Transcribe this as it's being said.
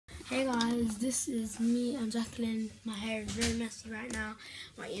Hey guys, this is me and Jacqueline. My hair is very messy right now,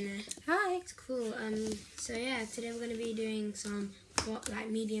 but you know, hi, it's cool. So yeah, today we're gonna be doing some like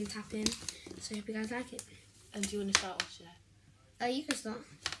medium tapping. So I hope you guys like it. And do you want to start or should I? You can start.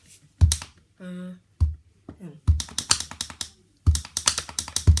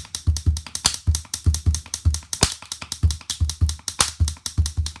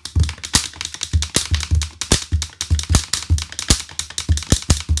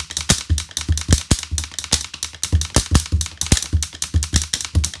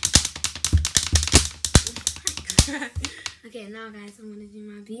 Okay, now guys, I'm gonna do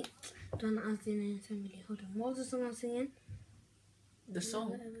my beat. The one that I was doing in assembly. Hold on, what was the song I was singing? The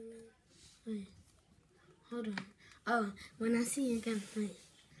song? Wait. Hold on. Oh, when I see you again. Wait.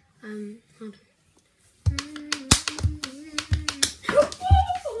 Hold on.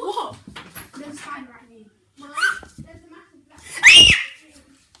 What? There's fine right here. Mom, there's a massive black.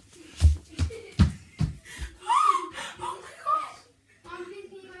 Oh my gosh! Mom, please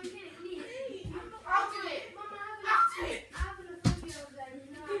can you go and get it, please? I'll do it! Mom, I'll do it! I have a phobia of them,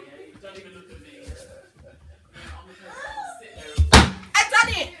 you know. Don't even look at me. I done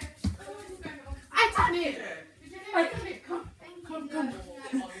it! I done it! I done it! Come. I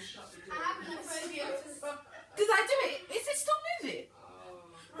have a phobia of Did I do it? Is it still moving?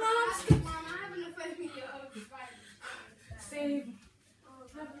 No, I'm Mom, scared. I have a phobia of spiders. Same.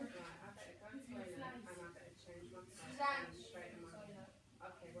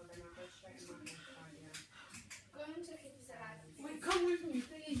 Wait, come with me,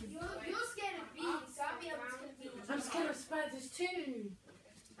 please. You're scared of bees, so I'll be able to kill bees. I'm scared of spiders too.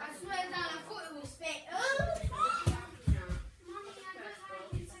 I swear down, I thought it was fake. Oh, Mommy, I don't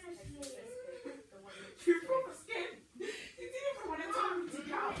like it seriously. You're proper scared. You didn't even want to tell me to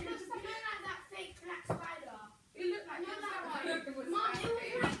go. It looks like that fake black spider. It looked like Not that it one. was Mom, it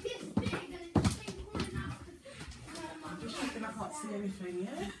was like this big and it's been crawling out. I'm just checking I can't see anything,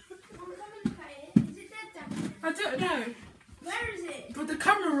 yeah? Mom, come and look at it. Is it dead, Dad? I don't know. Where is it? But the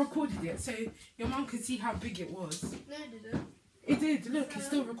camera recorded it, so your mum could see how big it was. No, it didn't. It did, look, it's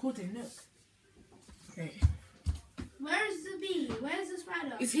still recording, look. Okay. Where is the bee? Where's the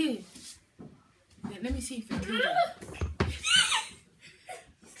spider? It's here. Yeah, let me see if it killed it.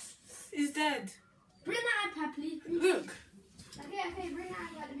 It's dead. Bring the iPad, please. Look. Okay, bring the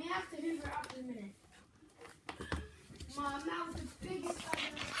iPad. We have to hoover it up in a minute. Mom, that was the biggest spider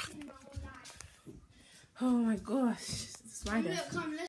I've ever seen in my whole life. Oh my gosh. It's a spider. Look, come, let's